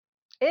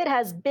It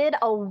has been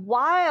a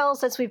while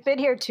since we've been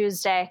here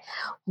Tuesday.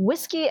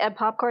 Whiskey and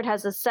Popcorn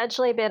has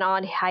essentially been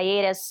on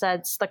hiatus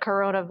since the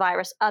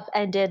coronavirus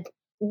upended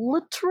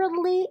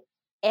literally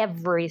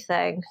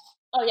everything.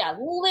 Oh, yeah,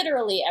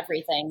 literally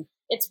everything.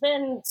 It's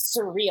been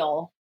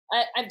surreal.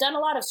 I've done a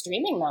lot of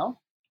streaming, though.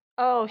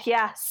 Oh,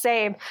 yeah,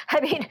 same. I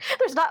mean,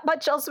 there's not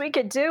much else we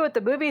could do with the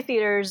movie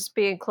theaters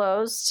being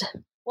closed.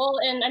 Well,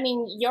 and I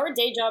mean, your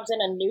day job's in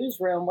a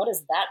newsroom. What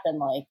has that been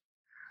like?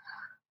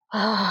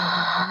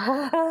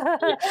 I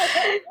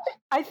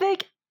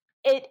think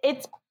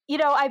it's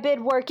I've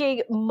been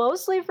working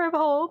mostly from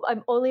home.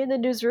 I'm only in the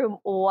newsroom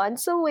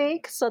once a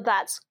week, so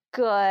that's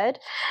good.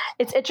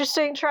 It's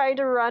interesting trying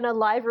to run a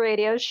live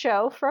radio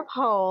show from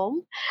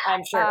home.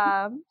 I'm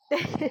sure.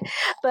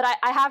 But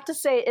I have to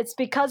say it's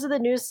because of the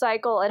news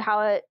cycle and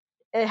how it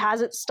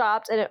hasn't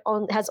stopped and it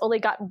has only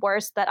gotten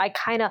worse that I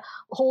kind of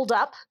hold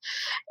up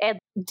and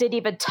didn't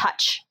even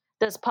touch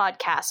this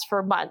podcast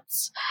for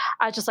months.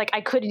 I was just like, I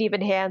couldn't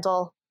even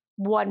handle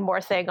one more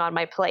thing on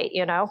my plate,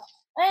 And,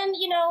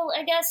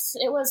 I guess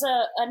it was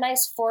a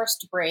nice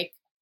forced break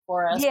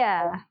for us.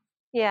 Yeah.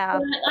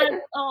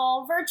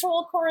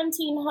 Virtual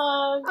quarantine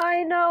hug.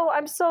 I know.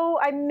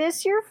 I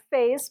miss your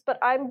face, but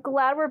I'm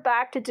glad we're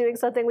back to doing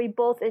something we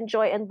both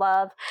enjoy and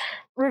love.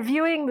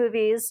 Reviewing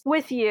movies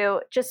with you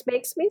just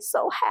makes me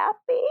so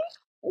happy.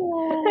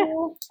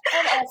 Ooh.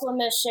 I've also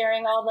missed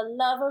sharing all the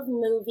love of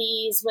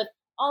movies with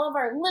all of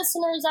our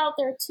listeners out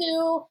there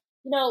too.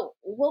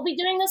 We'll be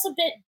doing this a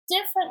bit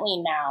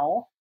differently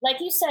now. Like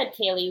you said,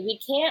 Kaylee, we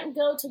can't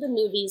go to the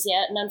movies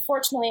yet, and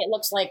unfortunately it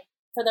looks like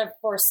for the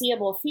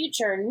foreseeable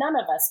future, none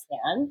of us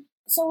can.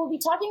 So we'll be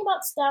talking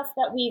about stuff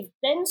that we've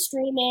been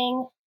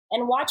streaming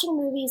and watching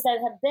movies that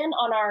have been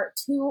on our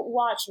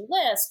to-watch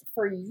list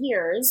for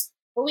years,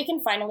 but we can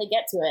finally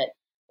get to it.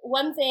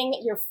 One thing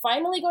you're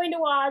finally going to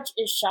watch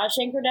is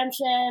Shawshank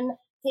Redemption.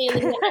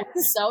 Kaylee,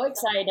 I'm so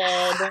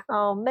excited.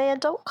 Oh man,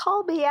 don't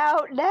call me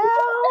out now.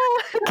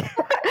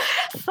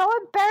 So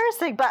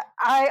embarrassing, but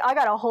I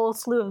got a whole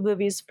slew of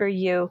movies for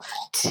you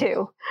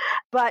too.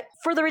 But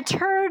for the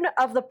return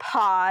of the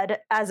pod,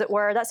 as it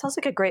were, that sounds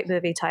like a great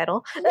movie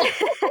title.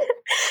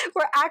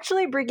 We're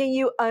actually bringing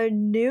you a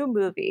new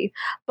movie.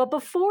 But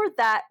before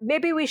that,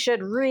 maybe we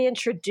should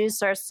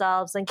reintroduce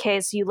ourselves in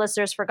case you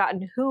listeners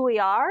forgotten who we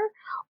are,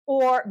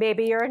 or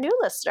maybe you're a new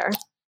listener.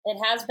 It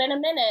has been a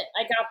minute.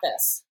 I got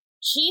this.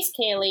 She's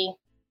Kaylee.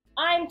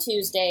 I'm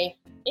Tuesday.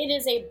 It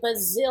is a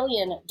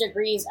bazillion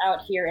degrees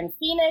out here in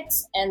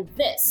Phoenix, and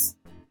this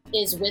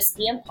is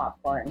Whiskey and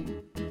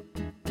Popcorn.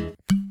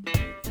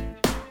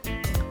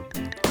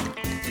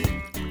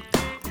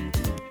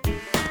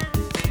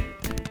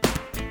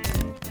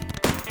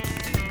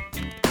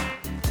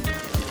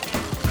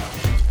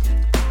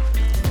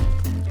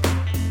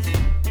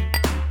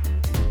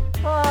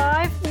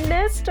 I've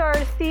missed our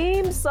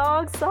theme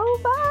song so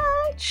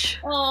much.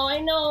 Oh, I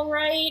know,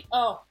 right?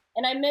 Oh,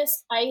 and I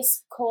miss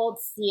ice cold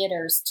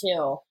theaters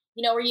too.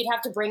 Where you'd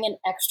have to bring an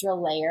extra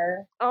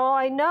layer. Oh,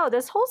 I know.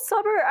 This whole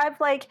summer,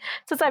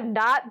 since I've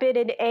not been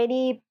in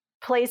any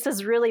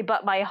places really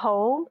but my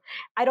home,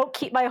 I don't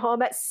keep my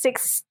home at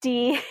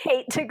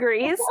 68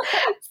 degrees.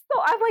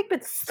 So I've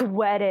been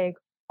sweating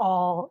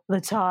all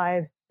the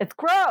time. It's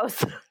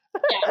gross.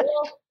 Yeah,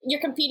 well,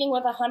 you're competing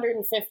with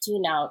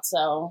 115 out,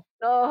 so.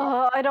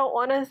 Oh, I don't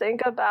want to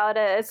think about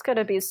it. It's going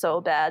to be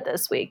so bad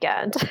this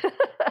weekend.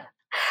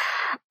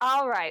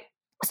 All right.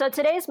 So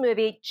today's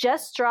movie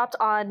just dropped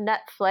on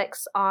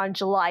Netflix on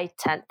July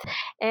 10th.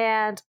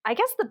 And I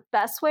guess the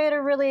best way to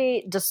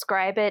really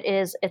describe it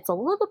is it's a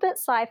little bit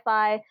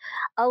sci-fi,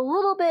 a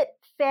little bit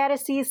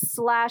fantasy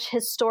 /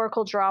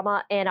 historical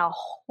drama, and a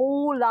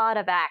whole lot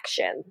of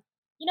action.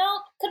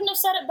 Couldn't have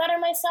said it better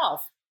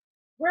myself.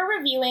 We're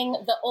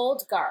reviewing The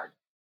Old Guard,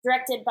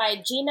 directed by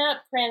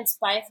Gina Prince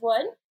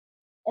Bythewood,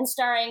 and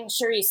starring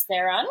Charlize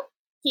Theron,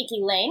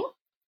 Kiki Lane,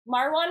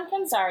 Marwan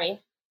Kenzari,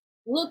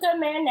 Luca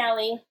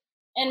Marinelli,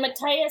 and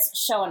Matthias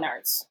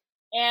Schoenaerts.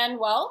 And,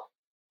 well,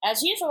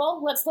 as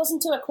usual, let's listen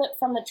to a clip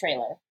from the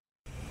trailer.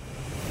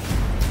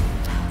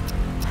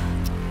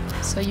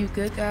 So you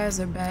good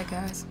guys or bad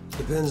guys?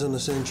 Depends on the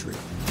century.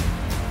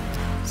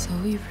 So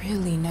we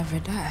really never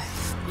die.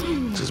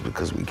 Just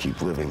because we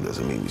keep living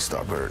doesn't mean we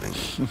stop hurting.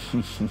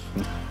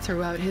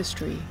 Throughout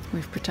history,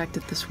 we've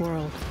protected this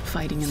world,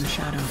 fighting in the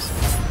shadows.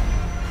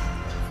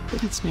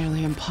 But it's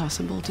nearly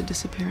impossible to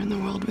disappear in the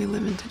world we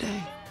live in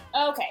today.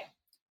 Okay,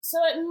 so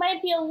it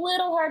might be a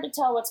little hard to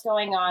tell what's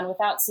going on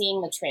without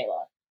seeing the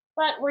trailer.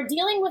 But we're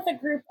dealing with a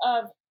group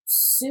of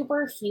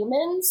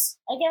superhumans,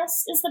 I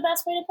guess is the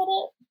best way to put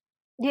it.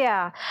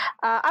 Yeah,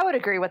 I would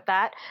agree with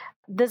that.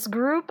 This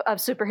group of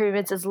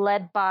superhumans is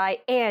led by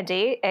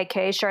Andy,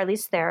 aka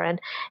Charlize Theron,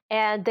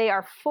 and they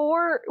are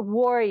 4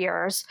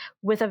 warriors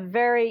with a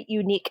very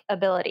unique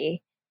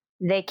ability.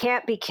 They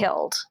can't be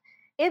killed.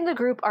 In the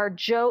group are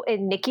Joe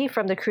and Nikki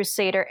from the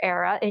Crusader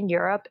era in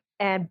Europe,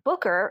 and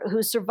Booker,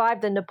 who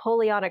survived the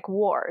Napoleonic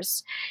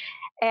Wars.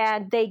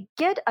 And they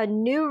get a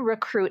new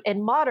recruit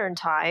in modern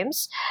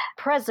times,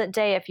 present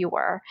day if you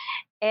were,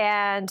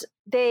 and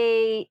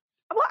they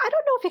well, I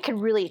don't know if you can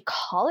really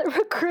call it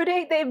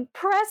recruiting. They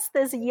press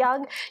this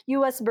young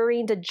U.S.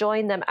 Marine to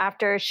join them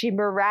after she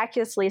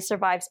miraculously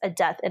survives a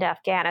death in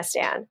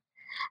Afghanistan.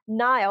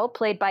 Nile,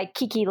 played by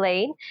Kiki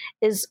Lane,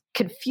 is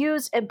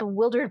confused and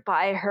bewildered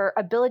by her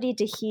ability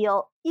to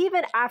heal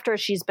even after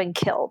she's been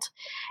killed.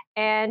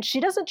 And she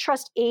doesn't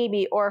trust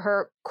Amy or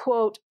her,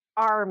 quote,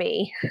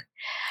 army.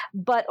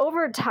 But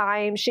over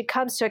time, she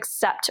comes to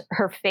accept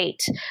her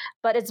fate,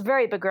 but it's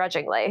very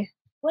begrudgingly.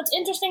 What's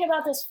interesting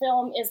about this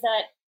film is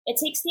that it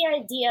takes the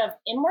idea of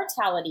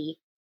immortality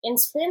and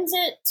spins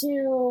it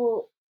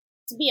to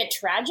be a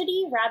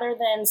tragedy rather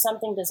than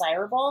something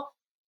desirable.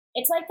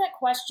 It's like that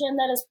question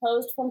that is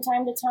posed from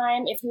time to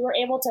time. If you were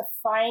able to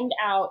find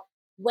out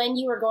when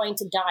you were going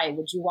to die,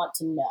 would you want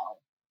to know?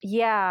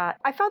 Yeah,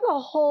 I found the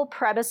whole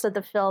premise of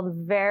the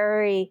film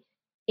very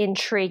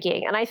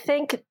intriguing. And I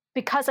think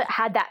because it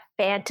had that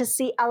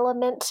fantasy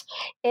element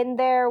in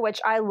there,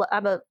 which I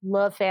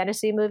love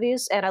fantasy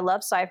movies and I love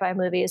sci-fi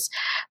movies,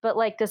 but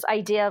like this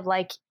idea of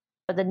like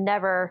the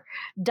never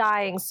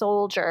dying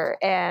soldier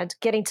and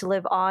getting to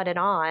live on and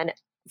on,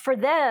 for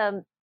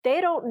them,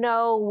 they don't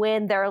know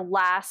when their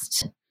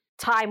last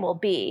time will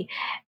be.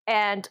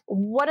 And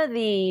one of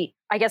the,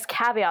 I guess,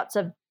 caveats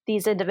of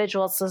these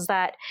individuals is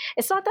that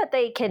it's not that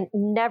they can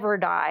never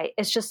die.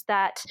 It's just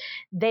that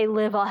they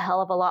live a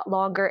hell of a lot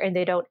longer and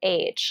they don't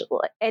age.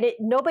 And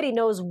nobody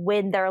knows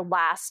when their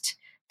last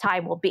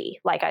time will be,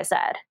 like I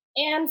said.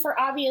 And for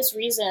obvious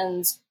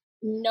reasons,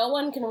 no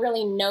one can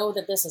really know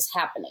that this is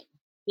happening,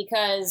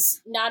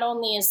 because not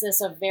only is this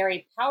a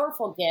very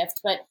powerful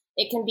gift, but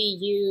it can be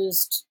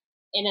used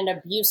in an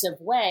abusive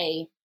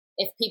way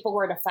if people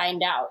were to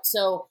find out.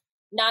 So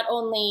not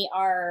only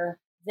are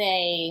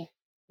they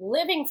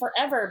living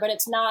forever, but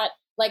it's not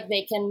like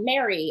they can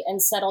marry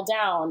and settle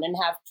down and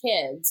have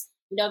kids.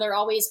 You know, they're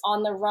always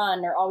on the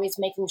run. They're always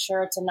making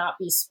sure to not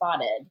be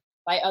spotted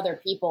by other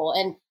people.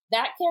 And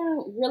that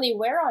can really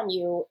wear on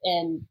you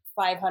in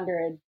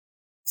 500,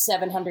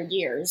 700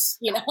 years,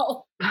 you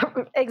know?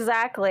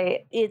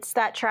 Exactly. It's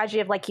that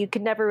tragedy of like, you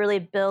can never really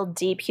build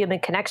deep human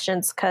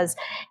connections because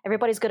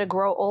everybody's going to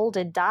grow old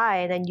and die,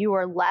 and then you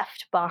are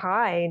left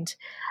behind.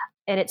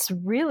 And it's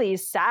really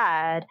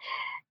sad.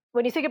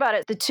 When you think about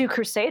it, the two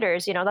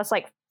Crusaders, you know, that's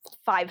like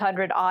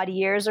 500 odd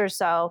years or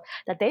so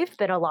that they've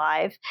been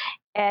alive.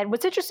 And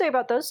what's interesting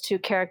about those two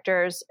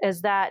characters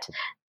is that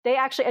they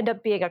actually end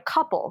up being a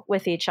couple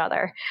with each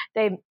other.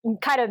 They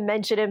kind of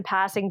mentioned in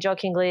passing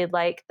jokingly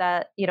like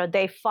that, you know,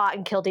 they fought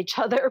and killed each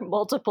other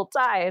multiple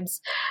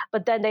times,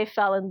 but then they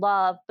fell in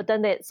love. But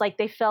then it's like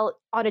they fell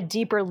on a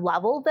deeper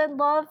level than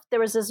love. There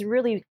was this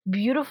really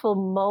beautiful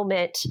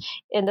moment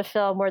in the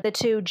film where the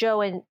two, Joe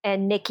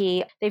and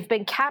Nikki, they've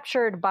been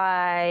captured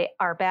by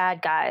our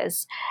bad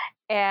guys.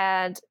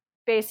 And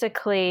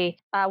basically,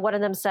 one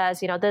of them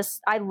says, you know,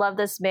 I love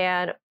this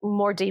man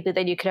more deeply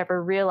than you could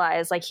ever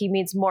realize. Like, he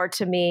means more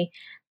to me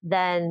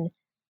than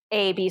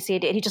A, B, C,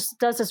 D. And he just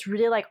does this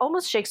really like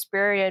almost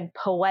Shakespearean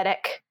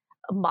poetic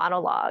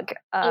monologue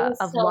of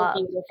so love.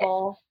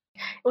 Beautiful.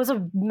 It was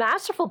a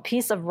masterful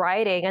piece of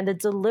writing, and the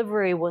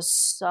delivery was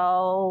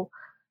so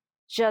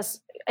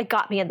it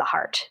got me in the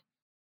heart.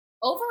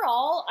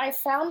 Overall, I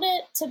found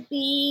it to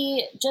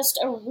be just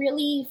a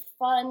really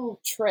fun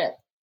trip.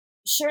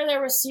 Sure, there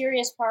were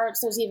serious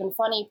parts. There's even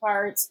funny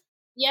parts.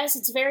 Yes,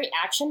 it's very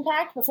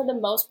action-packed, but for the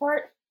most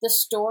part, the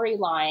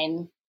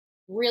storyline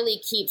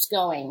really keeps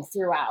going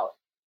throughout.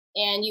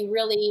 And you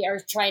really are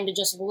trying to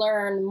just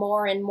learn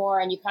more and more,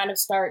 and you kind of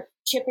start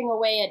chipping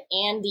away at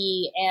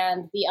Andy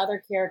and the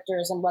other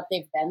characters and what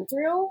they've been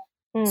through.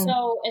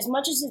 So as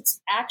much as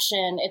it's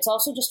action, it's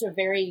also just a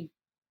very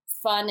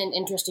fun and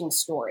interesting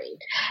story.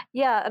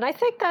 Yeah, and I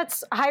think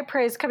that's high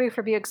praise coming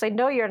from you, because I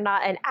know you're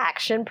not an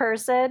action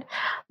person.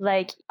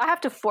 Like, I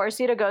have to force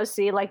you to go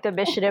see like the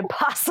Mission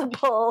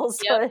Impossibles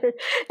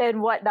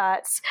and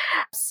whatnots.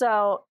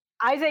 So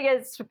I think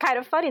it's kind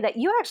of funny that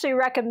you actually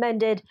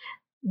recommended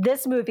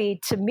this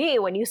movie to me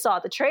when you saw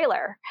the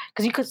trailer,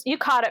 because you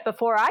caught it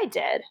before I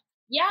did.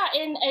 Yeah,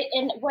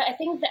 and what I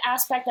think the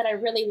aspect that I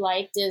really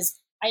liked is,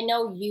 I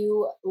know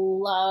you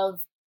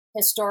love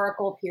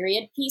historical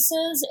period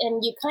pieces,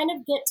 and you kind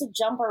of get to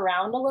jump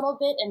around a little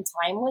bit in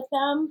time with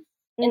them.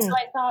 And so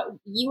I thought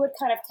you would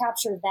kind of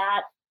capture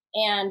that,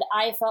 and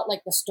I felt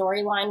like the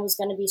storyline was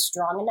going to be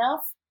strong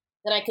enough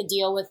that I could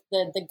deal with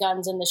the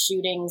guns and the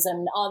shootings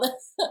and all the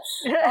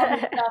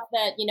stuff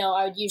that, you know,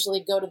 I would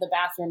usually go to the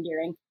bathroom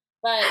during.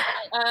 But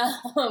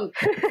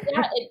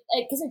yeah,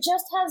 because it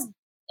just has,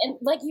 and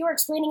like you were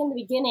explaining in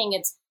the beginning,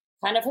 it's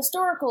kind of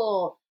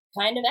historical,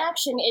 kind of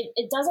action.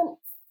 It doesn't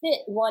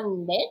fit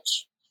one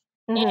niche.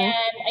 And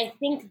I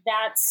think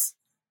that's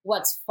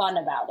what's fun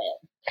about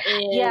it.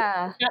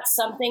 It's not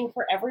something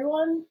for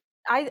everyone.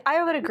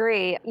 I would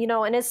agree, you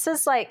know, and it's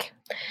just like,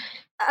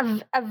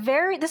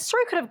 this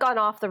story could have gone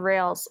off the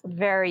rails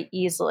very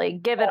easily,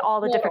 given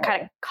all the different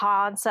kind of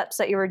concepts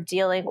that you were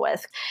dealing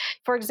with.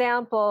 For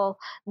example,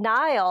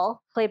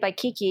 Nile, played by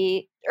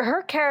Kiki,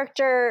 her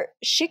character,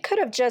 she could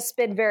have just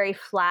been very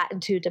flat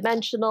and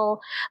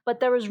two-dimensional, but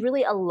there was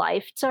really a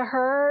life to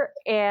her.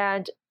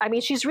 And I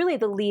mean, she's really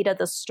the lead of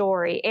the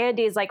story.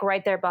 Andy is like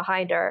right there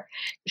behind her,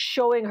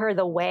 showing her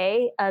the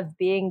way of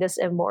being this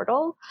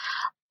immortal.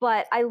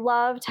 But I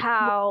loved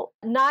how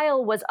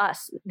Nile was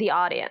us, the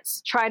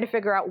audience, trying to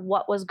figure out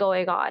what was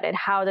going on and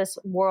how this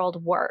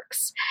world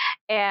works.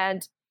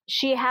 And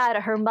she had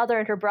her mother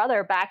and her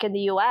brother back in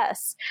the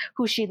US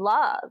who she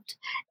loved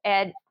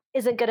and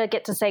isn't going to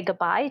get to say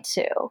goodbye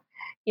to.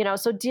 You know,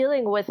 so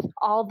dealing with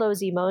all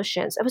those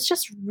emotions, it was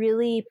just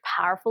really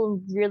powerful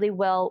and really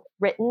well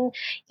written.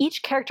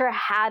 Each character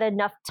had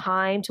enough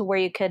time to where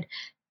you could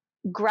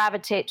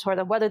gravitate toward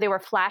them, whether they were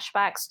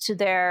flashbacks to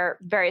their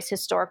various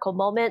historical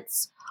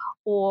moments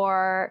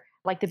or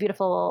like the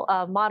beautiful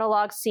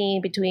monologue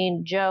scene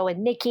between Joe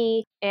and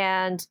Nikki.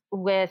 And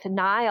with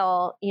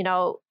Nile, you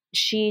know,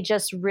 she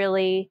just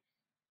really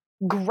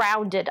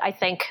grounded, I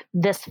think,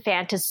 this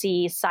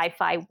fantasy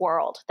sci-fi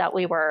world that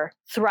we were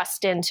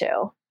thrust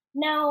into.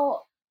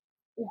 Now,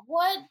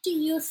 what do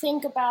you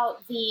think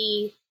about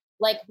the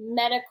like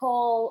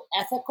medical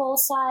ethical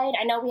side?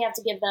 I know we have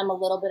to give them a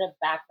little bit of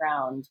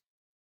background,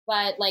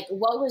 but like,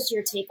 what was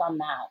your take on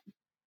that?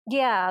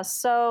 Yeah,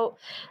 so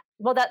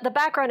well, that the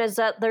background is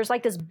that there's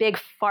like this big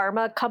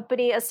pharma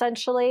company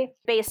essentially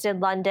based in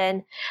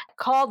London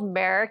called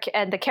Merrick,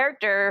 and the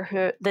character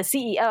who the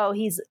CEO,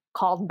 he's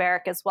called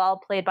Merrick as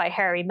well, played by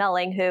Harry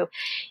Melling, who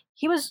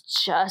he was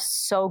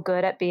just so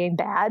good at being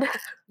bad.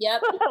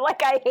 Yep.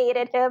 Like I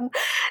hated him.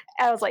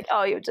 I was like,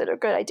 oh, you did a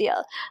good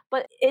idea.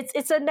 But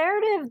it's a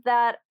narrative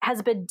that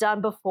has been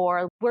done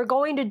before. We're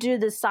going to do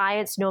the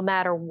science no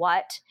matter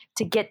what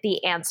to get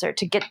the answer,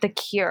 to get the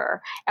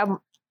cure. And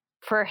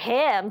for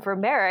him, for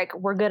Merrick,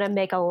 we're going to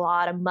make a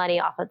lot of money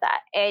off of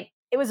that.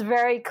 It was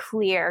very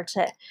clear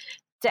to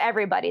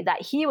everybody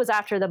that he was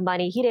after the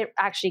money. He didn't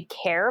actually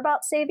care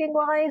about saving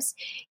lives,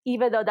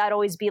 even though that'd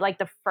always be like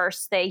the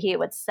first thing he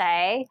would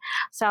say.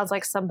 Sounds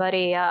like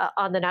somebody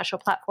on the national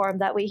platform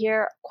that we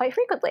hear quite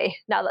frequently,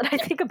 now that I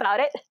think about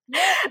it.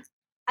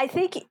 I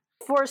think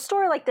for a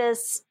story like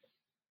this,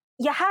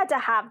 you had to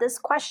have this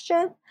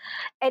question,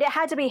 and it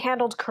had to be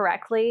handled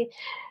correctly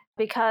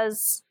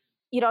because,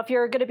 you know, if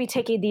you're going to be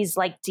taking these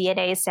like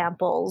DNA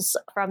samples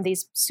from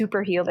these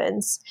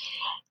superhumans,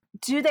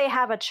 do they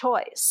have a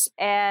choice?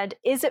 And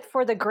is it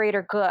for the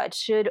greater good?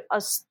 Should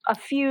a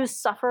few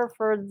suffer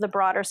for the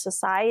broader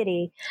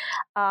society?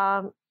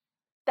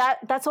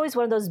 That's always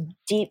one of those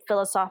deep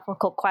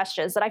philosophical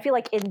questions that I feel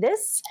like in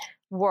this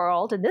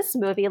world, in this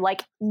movie,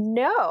 like,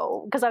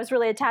 no, because I was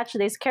really attached to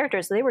these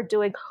characters. They were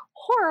doing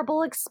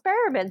horrible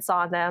experiments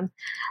on them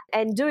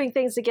and doing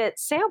things to get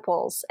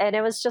samples. And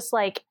it was just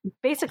like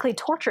basically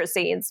torture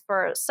scenes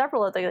for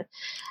several of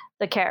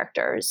the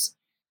characters.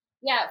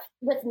 Yeah,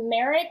 with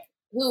Merrick,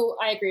 who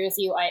I agree with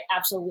you, I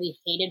absolutely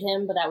hated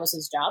him, but that was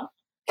his job.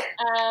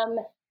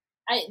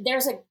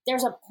 There's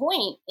a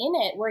point in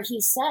it where he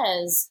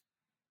says,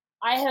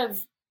 I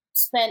have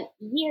spent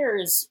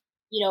years,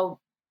 you know,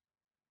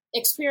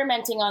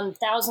 experimenting on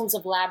thousands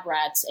of lab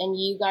rats, and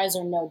you guys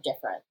are no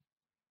different.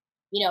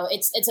 You know,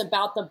 it's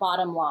about the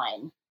bottom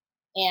line,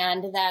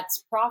 and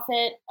that's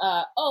profit.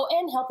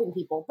 And helping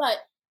people, but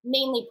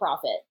mainly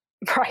profit.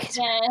 Right.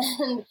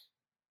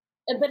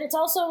 But it's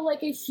also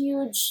like a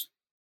huge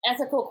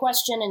ethical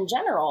question in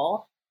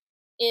general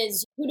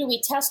is who do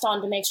we test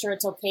on to make sure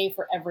it's okay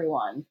for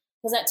everyone?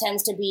 Because that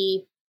tends to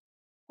be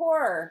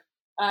poor,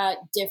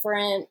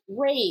 different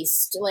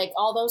race, like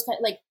all those kind,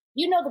 like,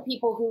 you know, the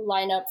people who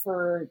line up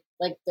for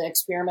like the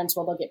experiments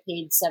where they'll get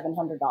paid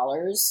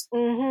 $700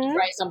 to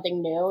try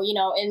something new, you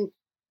know, and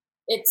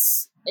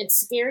it's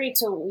scary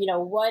to, you know,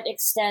 what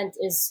extent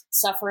is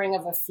suffering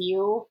of a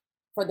few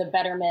for the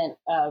betterment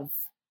of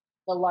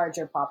the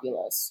larger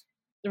populace.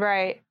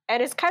 Right.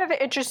 And it's kind of an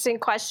interesting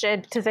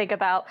question to think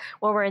about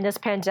when we're in this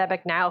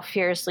pandemic now,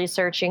 fiercely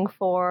searching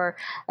for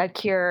a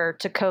cure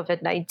to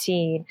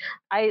COVID-19.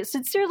 I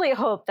sincerely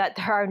hope that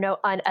there are no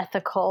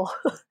unethical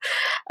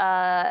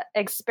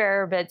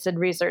experiments and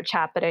research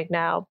happening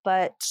now,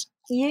 but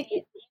you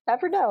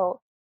never know.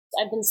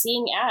 I've been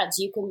seeing ads.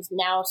 You can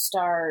now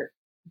start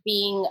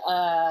being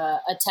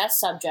a test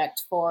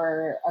subject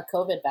for a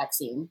COVID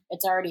vaccine.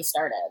 It's already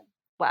started.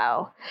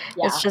 Wow.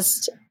 Yeah.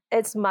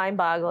 It's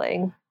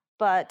mind-boggling.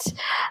 But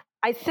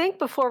I think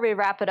before we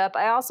wrap it up,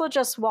 I also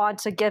just want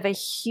to give a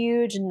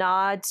huge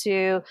nod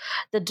to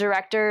the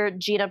director,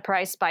 Gina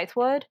Price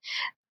Bythewood.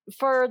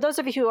 For those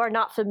of you who are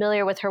not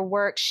familiar with her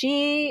work,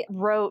 she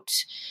wrote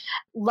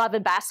Love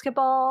and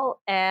Basketball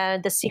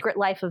and The Secret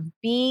Life of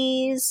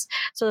Bees.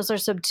 So those are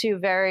some two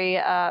very,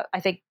 I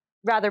think,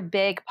 rather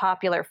big,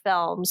 popular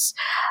films.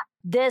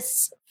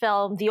 This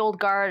film, The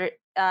Old Guard,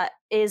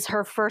 is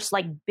her first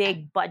like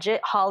big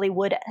budget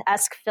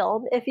Hollywood-esque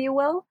film, if you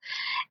will.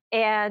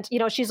 And, you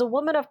know, she's a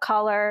woman of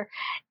color,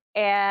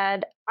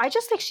 And I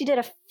just think she did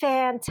a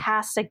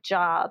fantastic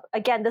job.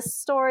 Again, this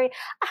story,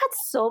 I had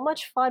so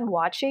much fun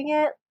watching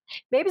it.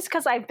 Maybe it's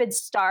because I've been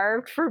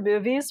starved for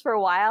movies for a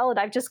while, and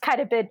I've just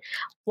kind of been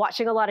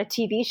watching a lot of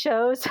TV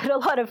shows and a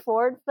lot of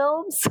foreign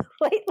films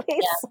lately.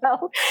 Yeah.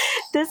 So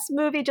this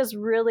movie just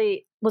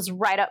really was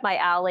right up my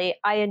alley.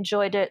 I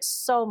enjoyed it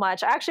so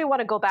much. I actually want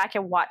to go back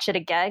and watch it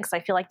again because I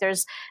feel like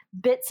there's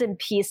bits and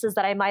pieces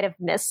that I might have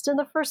missed in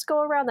the first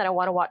go around that I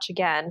want to watch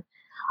again.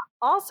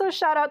 Also,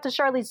 shout out to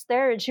Charlize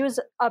Theron. She was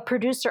a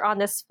producer on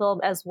this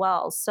film as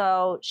well.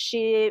 So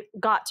she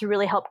got to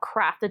really help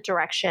craft the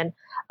direction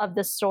of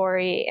the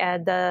story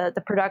and the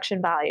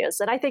production values.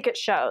 And I think it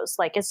shows.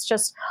 Like, it's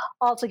just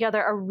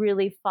altogether a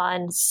really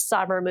fun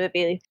summer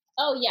movie.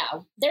 Oh, yeah.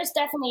 There's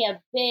definitely a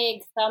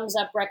big thumbs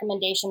up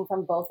recommendation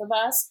from both of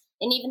us.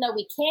 And even though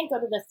we can't go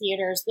to the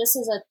theaters, this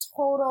is a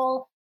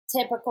total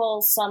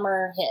typical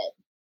summer hit.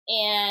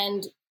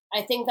 And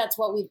I think that's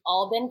what we've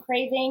all been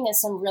craving, is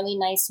some really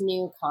nice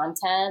new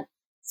content.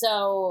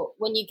 So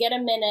when you get a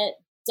minute,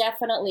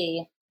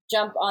 definitely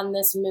jump on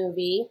this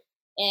movie.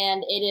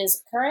 And it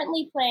is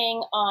currently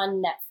playing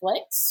on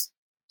Netflix.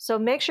 So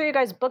make sure you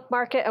guys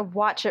bookmark it and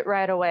watch it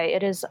right away.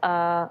 It is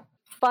a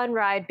fun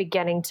ride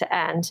beginning to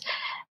end.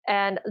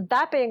 And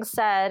that being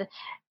said,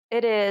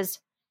 it is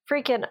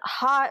freaking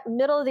hot,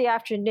 middle of the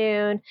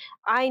afternoon.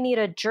 I need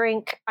a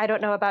drink. I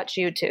don't know about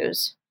you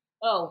twos.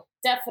 Oh,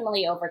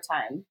 definitely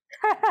overtime.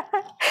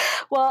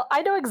 Well,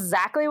 I know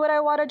exactly what I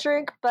want to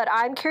drink, but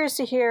I'm curious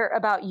to hear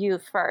about you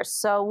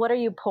first. So what are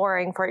you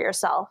pouring for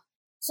yourself?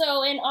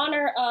 So in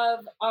honor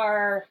of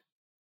our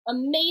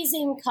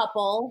amazing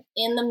couple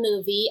in the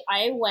movie,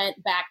 I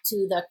went back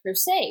to the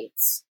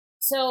Crusades.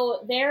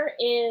 So there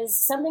is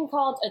something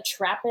called a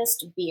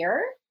Trappist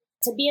beer.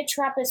 To be a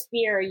Trappist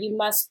beer, the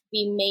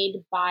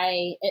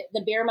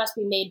beer must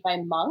be made by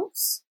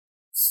monks.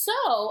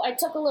 So I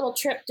took a little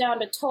trip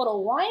down to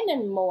Total Wine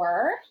and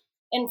More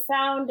and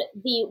found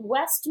the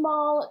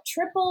Westmalle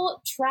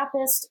Triple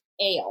Trappist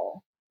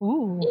Ale.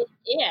 Ooh.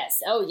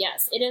 Yes. Oh,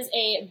 yes. It is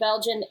a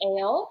Belgian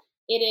ale.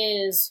 It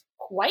is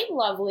quite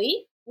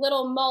lovely.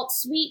 Little malt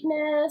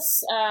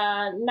sweetness,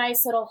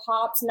 nice little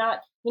hops. Not,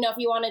 if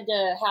you wanted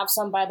to have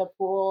some by the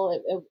pool,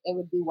 it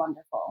would be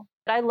wonderful.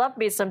 I love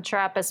me some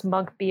Trappist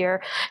monk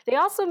beer. They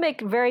also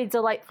make very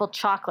delightful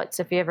chocolates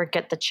if you ever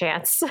get the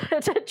chance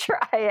to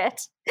try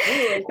it.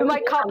 It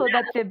might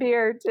complement the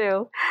beer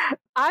too.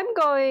 I'm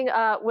going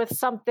with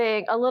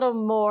something a little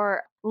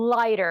more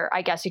lighter,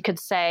 I guess you could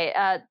say.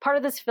 Part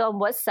of this film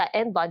was set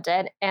in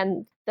London,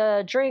 and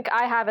the drink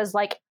I have is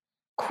like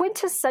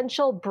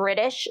quintessential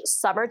British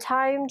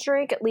summertime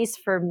drink, at least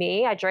for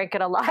me. I drank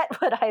it a lot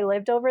when I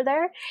lived over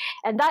there.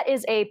 And that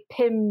is a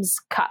Pimm's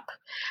Cup.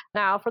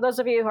 Now, for those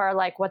of you who are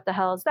like, what the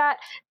hell is that?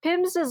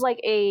 Pimm's is like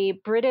a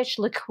British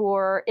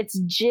liqueur. It's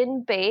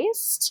gin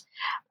based,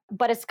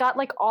 but it's got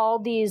like all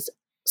these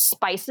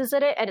spices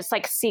in it, and it's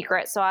like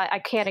secret, so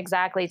I can't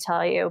exactly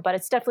tell you, but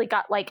it's definitely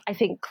got like, I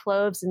think,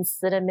 cloves and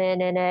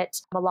cinnamon in it,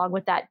 along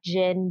with that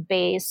gin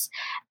base.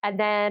 And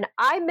then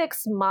I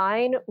mix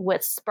mine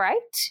with Sprite,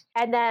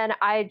 and then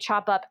I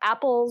chop up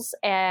apples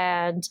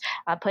and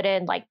put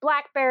in like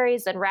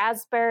blackberries and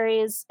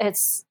raspberries.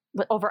 It's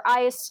over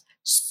ice.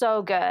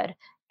 So good.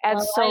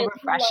 And so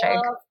refreshing. I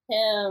love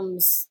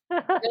Pimm's.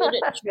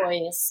 Good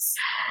choice.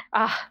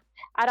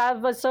 And I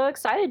was so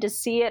excited to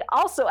see it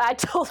also at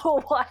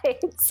Total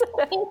Wines.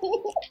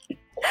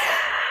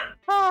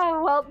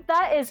 Well,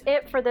 that is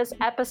it for this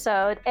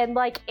episode. And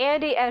like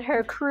Andy and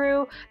her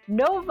crew,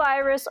 no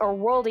virus or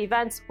world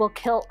events will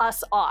kill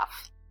us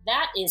off.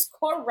 That is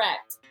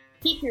correct.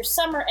 Keep your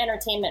summer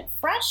entertainment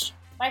fresh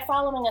by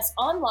following us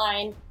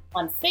online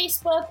on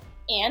Facebook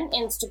and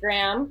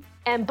Instagram.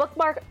 And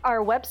bookmark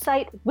our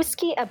website,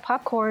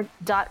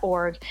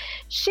 whiskeyandpopcorn.org.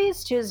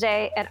 She's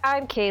Tuesday, and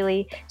I'm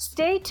Kaylee.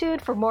 Stay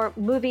tuned for more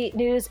movie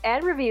news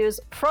and reviews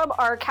from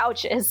our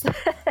couches.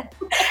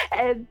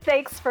 And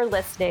thanks for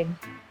listening.